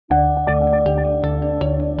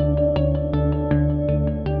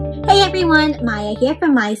everyone, Maya here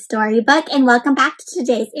from MaiStoryBook, and welcome back to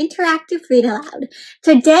today's interactive read aloud.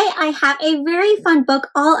 Today I have a very fun book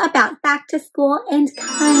all about back to school and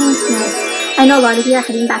kindness. I know a lot of you are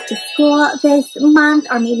heading back to school this month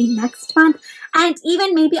or maybe next month, and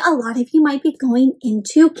even maybe a lot of you might be going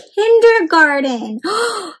into kindergarten.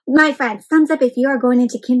 My friends, thumbs up if you are going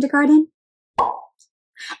into kindergarten.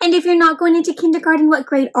 And if you're not going into kindergarten, what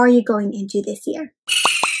grade are you going into this year?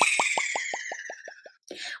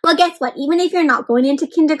 Well, guess what? Even if you're not going into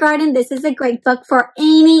kindergarten, this is a great book for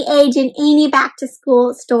any age and any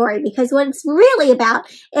back-to-school story, because what it's really about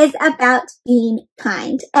is about being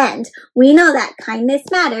kind. And we know that kindness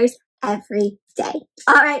matters every day.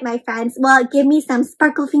 All right, my friends. Well, give me some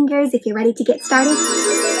sparkle fingers if you're ready to get started.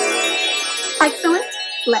 Excellent.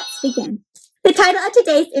 Let's begin. The title of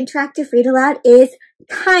today's interactive read aloud is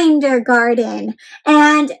Kindergarten.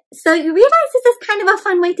 And so you realize this is kind of a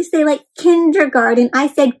fun way to say like kindergarten. I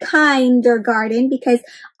said kindergarten because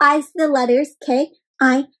I see the letters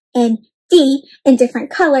K-I-N-D in different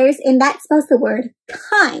colors, and that spells the word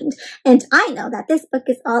kind. And I know that this book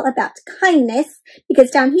is all about kindness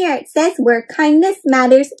because down here it says where kindness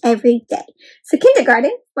matters every day. So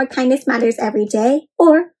kindergarten, where kindness matters every day,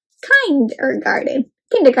 or kindergarten.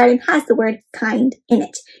 Kindergarten has the word kind in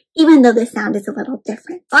it, even though the sound is a little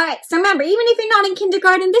different. All right, so remember, even if you're not in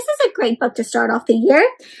kindergarten, this is a great book to start off the year.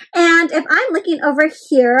 And if I'm looking over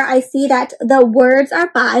here, I see that the words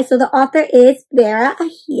are by, so the author is Vera,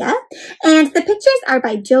 Ahiyya, and the pictures are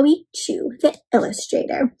by Chou, the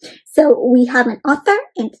illustrator. So we have an author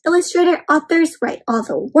and illustrator. Authors write all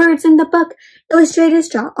the words in the book. Illustrators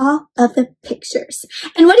draw all of the pictures.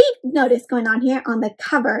 And what do you notice going on here on the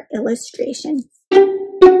cover illustration?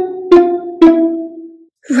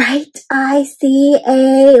 Right, I see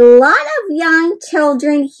a lot of young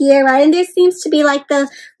children here, right? And there seems to be like the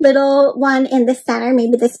little one in the center.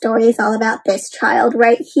 Maybe the story is all about this child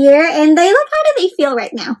right here. And they look, how do they feel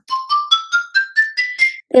right now?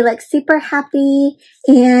 They look super happy,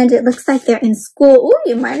 and it looks like they're in school. Ooh,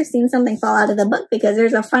 you might have seen something fall out of the book because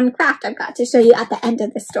there's a fun craft I've got to show you at the end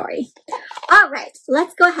of the story. All right,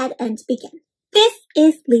 let's go ahead and begin. This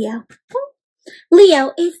is Leo.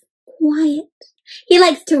 Leo is quiet. He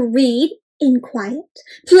likes to read in quiet,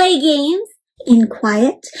 play games in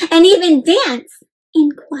quiet, and even dance in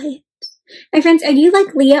quiet. My friends, are you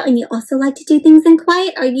like Leo and you also like to do things in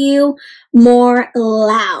quiet? Are you more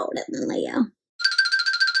loud than Leo?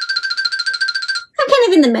 I'm kind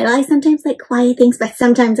of in the middle. I sometimes like quiet things, but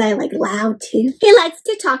sometimes I like loud too. He likes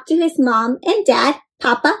to talk to his mom and dad,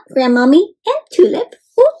 Papa, Grandmommy, and Tulip.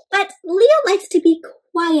 But Leo likes to be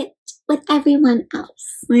quiet with everyone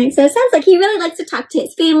else, right? So it sounds like he really likes to talk to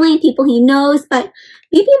his family and people he knows, but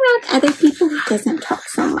maybe around other people he doesn't talk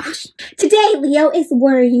so much. Today, Leo is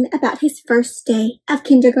worrying about his first day of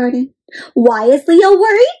kindergarten. Why is Leo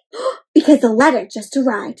worried? Because a letter just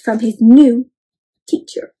arrived from his new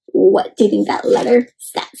teacher. What do you think that letter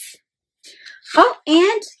says? Oh,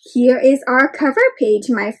 and here is our cover page,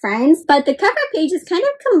 my friends. But the cover page is kind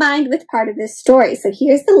of combined with part of this story. So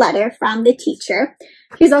here's the letter from the teacher.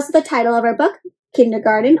 Here's also the title of our book,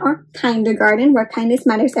 Kindergarten or Kindergarten, where kindness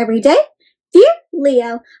matters every day. Dear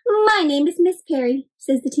Leo, my name is Miss Perry,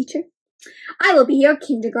 says the teacher. I will be your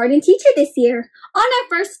kindergarten teacher this year. On our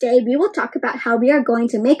first day, we will talk about how we are going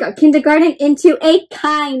to make our kindergarten into a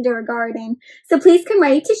kindergarten. So please come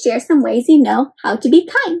ready to share some ways you know how to be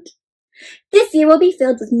kind. This year will be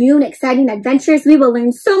filled with new and exciting adventures. We will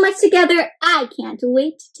learn so much together. I can't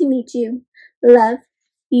wait to meet you. Love,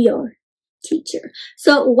 your teacher.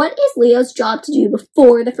 So what is Leo's job to do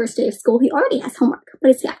before the first day of school? He already has homework.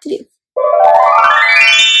 What does he have to do?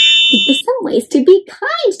 Think of some ways to be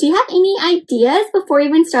kind. Do you have any ideas before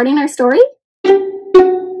even starting our story?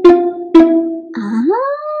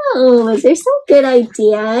 Oh, those are some good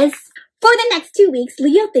ideas. For the next 2 weeks,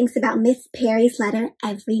 Leo thinks about Miss Perry's letter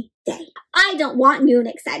every day. I don't want new and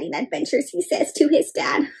exciting adventures, he says to his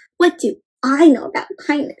dad. What do I know about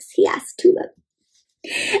kindness, he asks Tulip.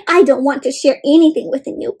 I don't want to share anything with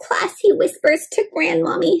a new class, he whispers to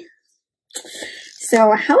Grandmommy.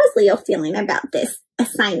 So how is Leo feeling about this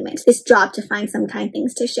assignment, this job to find some kind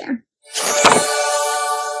things to share?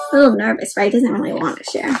 A little nervous, right? Doesn't really want to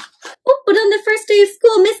share. Oh, but on the first day of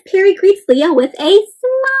school, Miss Perry greets Leo with a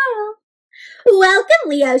smile. Welcome,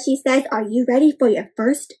 Leo, she says. Are you ready for your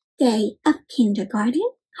first day of kindergarten?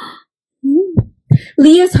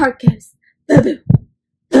 Leo's heart goes, ba-boom,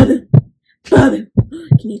 ba-boom, ba-boom.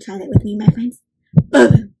 Can you try that with me, my friends?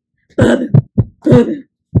 Ba-boom, ba-boom, ba-boom.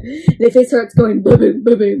 And if his heart's going ba-boom,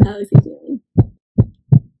 ba-boom, how is he feeling?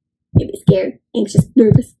 Maybe scared, anxious,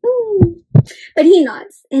 nervous. But he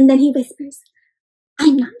nods, and then he whispers,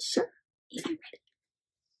 I'm not sure. if I'm ready.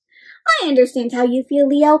 I understand how you feel,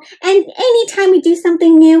 Leo, and anytime we do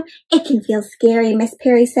something new, it can feel scary, Miss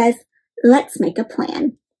Perry says. Let's make a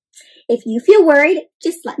plan. If you feel worried,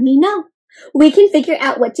 just let me know. We can figure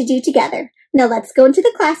out what to do together. Now let's go into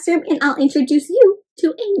the classroom and I'll introduce you to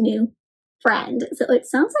a new friend. So it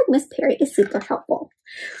sounds like Miss Perry is super helpful.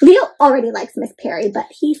 Leo already likes Miss Perry, but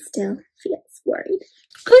he still feels worried.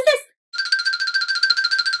 Who's this?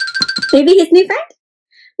 Maybe his new friend?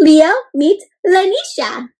 Leo, meet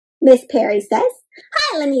Lanisha, Miss Perry says.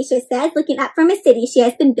 Hi, Lanisha says, looking up from a city she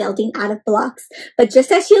has been building out of blocks. But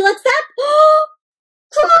just as she looks up,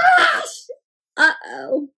 crash!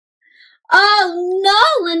 Uh-oh. Oh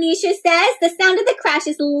no, Lanisha says. The sound of the crash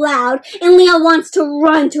is loud and Leo wants to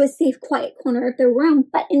run to a safe, quiet corner of the room,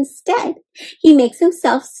 but instead, he makes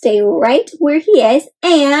himself stay right where he is,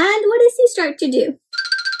 and what does he start to do?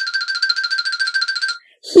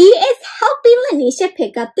 He is helping Lanisha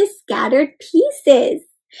pick up the scattered pieces.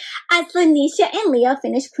 As Lanisha and Leo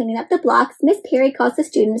finish cleaning up the blocks, Miss Perry calls the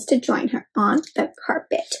students to join her on the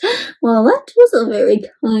carpet. Well, that was a very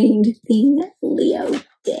kind thing that Leo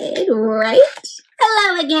did, right?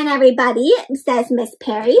 Hello again, everybody, says Miss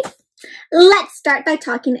Perry. Let's start by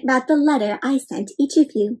talking about the letter I sent each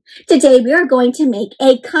of you. Today we are going to make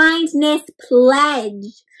a kindness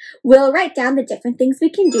pledge. We'll write down the different things we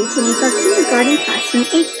can do to make our kindergarten classroom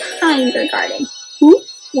a kinder garden. Who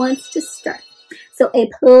wants to start? So a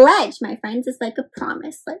pledge, my friends, is like a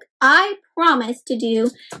promise. Like, I promise to do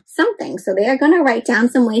something. So they are going to write down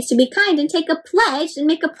some ways to be kind and take a pledge and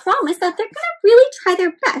make a promise that they're going to really try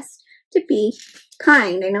their best to be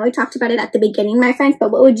kind. I know we talked about it at the beginning, my friends,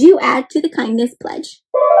 but what would you add to the kindness pledge?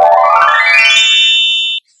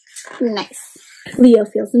 Nice. Leo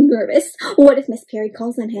feels nervous. What if Miss Perry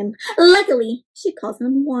calls on him? Luckily, she calls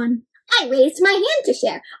on Juan. I raised my hand to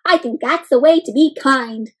share. I think that's the way to be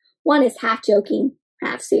kind. One is half joking,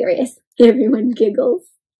 half serious. Everyone giggles.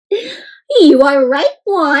 You are right,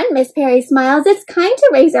 Juan, Miss Perry smiles. It's kind to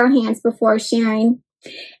raise our hands before sharing.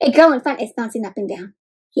 A girl in front is bouncing up and down.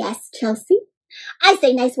 Yes, Chelsea? I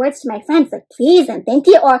say nice words to my friends like please and thank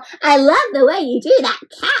you, or I love the way you do that,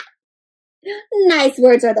 cat. Nice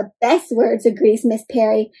words are the best words, agrees Miss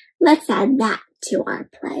Perry. Let's add that to our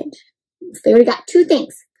pledge. So we already got two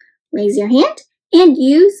things. Raise your hand and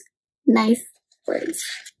use nice words.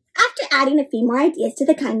 After adding a few more ideas to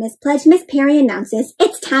the kindness pledge, Miss Perry announces,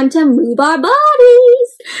 it's time to move our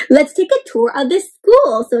bodies. Let's take a tour of the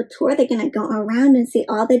school. So tour, they're going to go around and see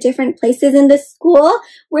all the different places in the school.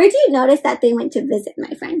 Where do you notice that they went to visit,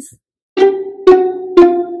 my friends?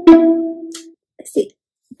 Let's see.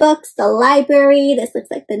 Books, the library. This looks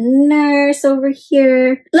like the nurse over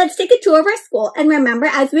here. Let's take a tour of our school and remember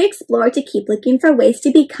as we explore to keep looking for ways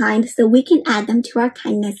to be kind so we can add them to our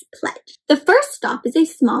kindness pledge. The first stop is a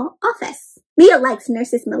small office. Leo likes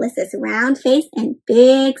Nurses Melissa's round face and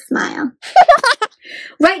big smile.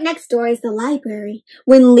 Right next door is the library.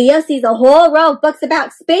 When Leo sees a whole row of books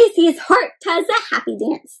about space, his heart does a happy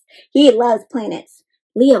dance. He loves planets.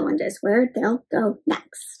 Leo wonders where they'll go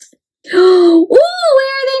next. Ooh, where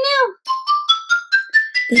are they now?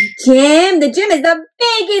 The gym. The gym is the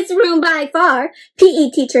biggest room by far. PE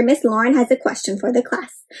teacher Miss Lauren has a question for the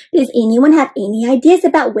class. Does anyone have any ideas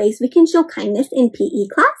about ways we can show kindness in PE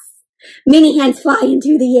class? Many hands fly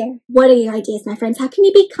into the air. What are your ideas, my friends? How can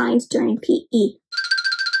you be kind during PE?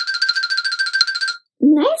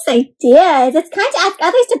 Nice ideas. It's kind to ask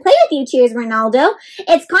others to play with you, cheers Ronaldo.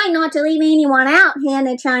 It's kind not to leave anyone out,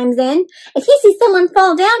 Hannah chimes in. If you see someone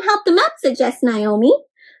fall down, help them up, suggests Naomi.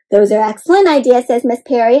 Those are excellent ideas, says Miss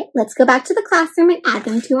Perry. Let's go back to the classroom and add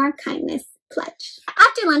them to our kindness pledge.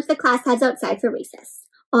 After lunch, the class heads outside for recess.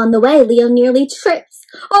 On the way, Leo nearly trips.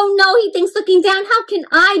 Oh no, he thinks looking down, how can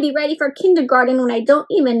I be ready for kindergarten when I don't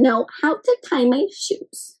even know how to tie my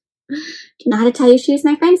shoes? Do you know how to tie your shoes,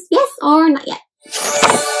 my friends? Yes or not yet?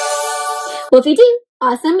 Well, if you do,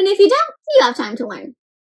 awesome, and if you don't, you have time to learn.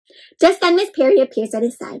 Just then, Miss Perry appears at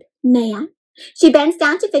his side. May I? She bends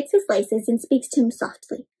down to fix his laces and speaks to him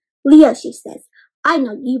softly. Leo, she says, I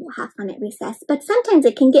know you will have fun at recess, but sometimes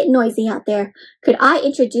it can get noisy out there. Could I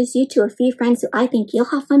introduce you to a few friends who I think you'll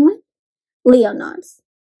have fun with? Leo nods.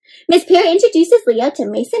 Miss Perry introduces Leo to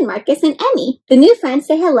Mason, Marcus, and Emmy. The new friends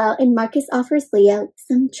say hello, and Marcus offers Leo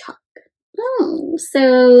some chalk. Oh,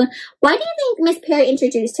 so why do you think Miss Perry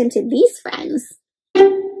introduced him to these friends?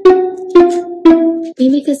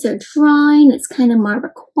 Maybe because they're drawing, it's kind of more of a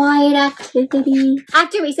quiet activity.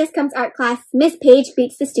 After recess comes art class. Miss Page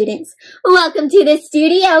greets the students. Welcome to the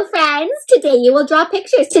studio, friends. Today you will draw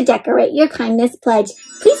pictures to decorate your kindness pledge.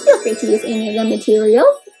 Please feel free to use any of the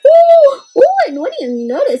materials. Ooh, and what do you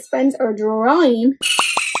notice friends are drawing?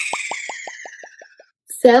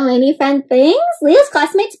 so many fun things. Leo's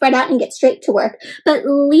classmates spread out and get straight to work, but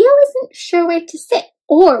Leo isn't sure where to sit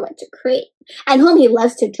or what to create. At home, he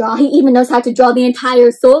loves to draw. He even knows how to draw the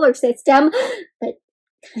entire solar system. But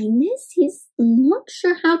kindness, he's not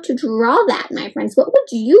sure how to draw that, my friends. What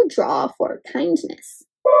would you draw for kindness?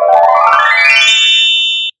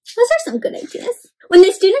 Those are some good ideas. When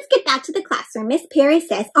the students get back to the classroom, Miss Perry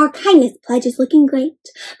says, our kindness pledge is looking great.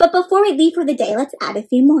 But before we leave for the day, let's add a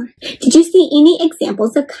few more. Did you see any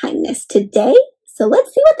examples of kindness today? So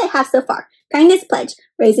let's see what they have so far. Kindness pledge.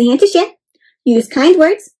 Raise a hand to share. Use kind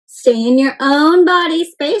words. Stay in your own body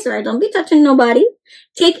space, or don't be touching nobody.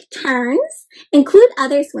 Take turns. Include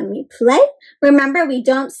others when we play. Remember, we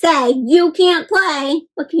don't say, you can't play.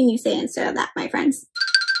 What can you say instead of that, my friends?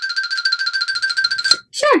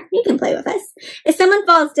 Sure, you can play with us. If someone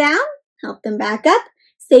falls down, help them back up.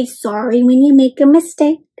 Say sorry when you make a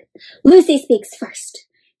mistake. Lucy speaks first.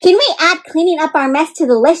 Can we add cleaning up our mess to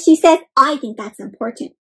the list, she says? I think that's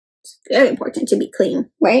important. It's very important to be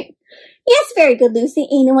clean, right? Yes, very good, Lucy.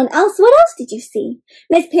 Anyone else? What else did you see?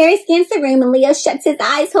 Miss Perry scans the room and Leo shuts his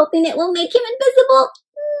eyes, hoping it will make him invisible.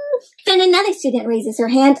 Then another student raises her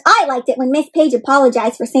hand. I liked it when Miss Page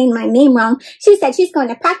apologized for saying my name wrong. She said she's going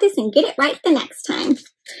to practice and get it right the next time.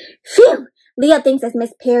 Phew! Leo thinks as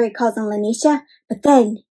Miss Perry calls him Lanisha, but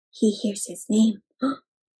then he hears his name.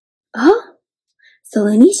 Oh? So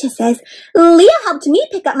Lanisha says, Leo helped me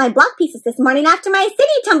pick up my block pieces this morning after my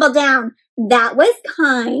city tumbled down. That was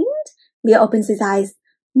kind. Leo opens his eyes.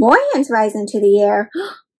 More hands rise into the air.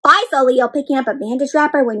 I saw Leo picking up a bandage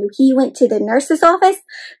wrapper when he went to the nurse's office.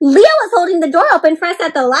 Leo was holding the door open for us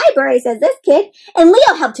at the library, says this kid. And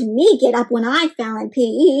Leo helped me get up when I fell in PE.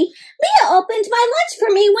 Leo opened my lunch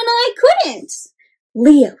for me when I couldn't.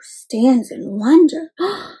 Leo stands in wonder.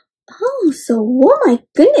 Oh, oh my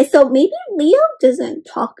goodness. So maybe Leo doesn't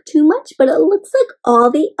talk too much, but it looks like all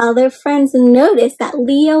the other friends noticed that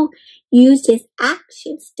Leo used his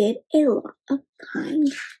actions, did a lot of kind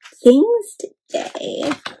things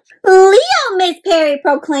today. Leo, Miss Perry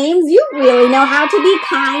proclaims, you really know how to be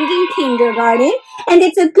kind in kindergarten. And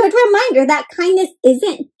it's a good reminder that kindness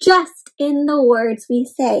isn't just in the words we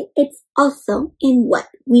say. It's also in what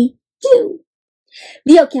we do.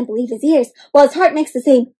 Leo can't believe his ears, while his heart makes the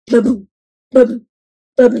same ba-boom, ba-boom,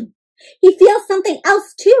 ba-boom. He feels something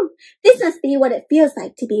else too. This must be what it feels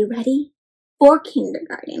like to be ready for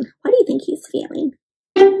kindergarten. What do you think he's feeling?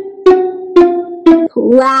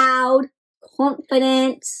 Proud,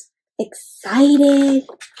 confident, excited.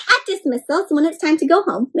 At dismissal, so when it's time to go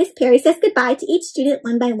home, Miss Perry says goodbye to each student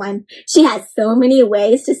one by one. She has so many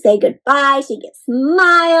ways to say goodbye. She gets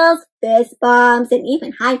smiles, fist bumps, and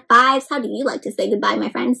even high fives. How do you like to say goodbye, my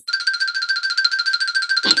friends?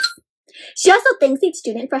 Thanks. She also thanks each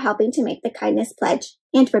student for helping to make the kindness pledge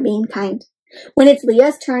and for being kind. When it's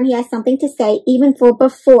Leo's turn, he has something to say even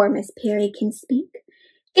before Miss Perry can speak.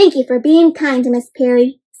 Thank you for being kind, Miss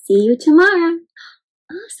Perry. See you tomorrow.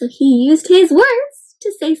 Oh, so he used his words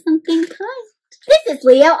to say something kind. This is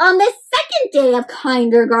Leo on the second day of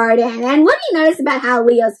kindergarten. And what do you notice about how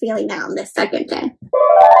Leo's feeling now on this second day?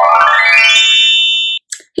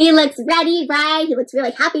 He looks ready, right? He looks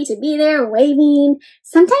really happy to be there, waving.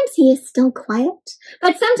 Sometimes he is still quiet,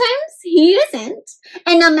 but sometimes he isn't.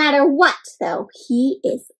 And no matter what, though, he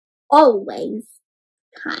is always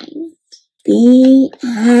kind. The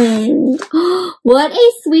end. What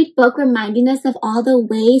a sweet book reminding us of all the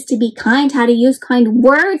ways to be kind, how to use kind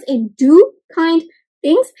words and do kind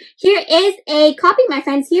things. Here is a copy, my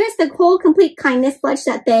friends. Here's the whole complete kindness pledge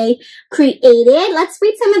that they created. Let's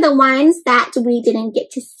read some of the ones that we didn't get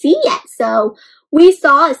to see yet. So we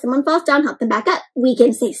saw if someone falls down, help them back up. We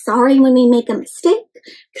can say sorry when we make a mistake.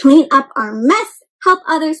 Clean up our mess. Help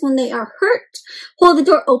others when they are hurt. Hold the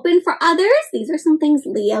door open for others. These are some things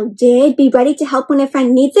Leo did. Be ready to help when a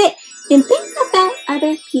friend needs it. And think about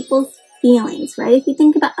other people's feelings, right? If you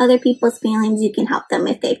think about other people's feelings, you can help them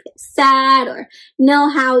if they feel sad or know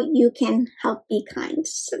how you can help be kind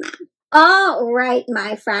to them. All right,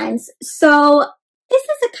 my friends. So this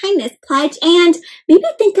is a kindness pledge, and maybe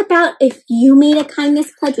think about if you made a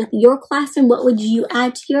kindness pledge with your class and what would you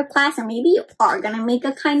add to your class, or maybe you are going to make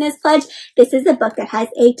a kindness pledge. This is a book that has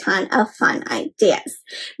a ton of fun ideas.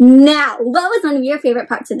 Now, what was one of your favorite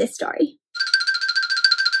parts of this story?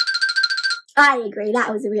 I agree.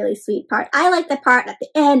 That was a really sweet part. I like the part at the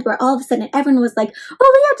end where all of a sudden everyone was like,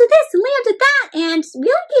 oh, Leo did this and Leo did that, and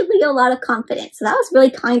really gave Leo a lot of confidence. So that was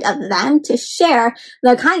really kind of them to share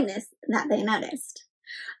the kindness that they noticed.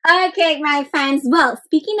 Okay, my friends. Well,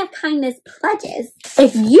 speaking of kindness pledges,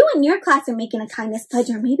 if you and your class are making a kindness pledge,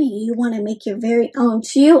 or maybe you want to make your very own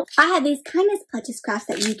too, I have these kindness pledges crafts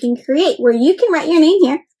that you can create where you can write your name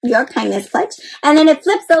here, your kindness pledge, and then it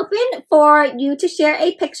flips open for you to share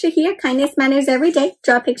a picture here. Kindness matters every day.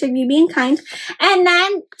 Draw a picture of you being kind, and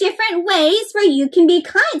then different ways where you can be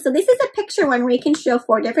kind. So this is a picture one where you can show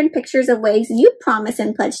 4 different pictures of ways you promise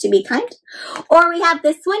and pledge to be kind. Or we have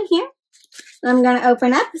this one here. I'm going to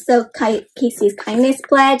open up. So Casey's kindness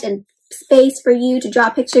pledge, and space for you to draw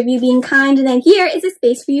a picture of you being kind. And then here is a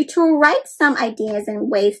space for you to write some ideas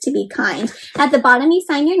and ways to be kind. At the bottom, you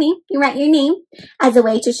sign your name. You write your name as a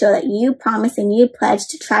way to show that you promise and you pledge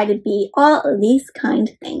to try to be all of these kind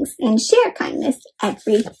things and share kindness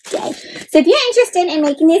every day. So if you're interested in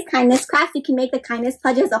making these kindness crafts, you can make the kindness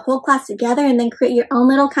pledges a whole class together and then create your own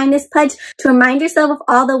little kindness pledge to remind yourself of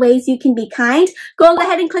all the ways you can be kind. Go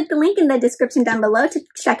ahead and click the link in the description down below to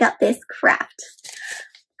check out this craft.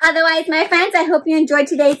 Otherwise, my friends, I hope you enjoyed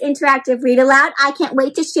today's interactive read aloud. I can't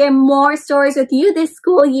wait to share more stories with you this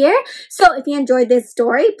school year. So if you enjoyed this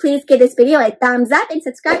story, please give this video a thumbs up and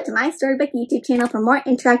subscribe to my Storybook YouTube channel for more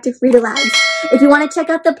interactive read alouds. If you want to check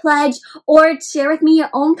out the pledge or share with me your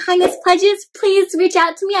own kindness pledges, please reach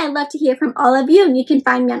out to me. I'd love to hear from all of you, and you can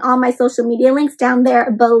find me on all my social media links down there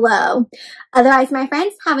below. Otherwise, my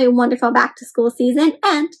friends, have a wonderful back to school season,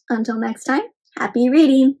 and until next time, happy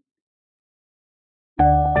reading.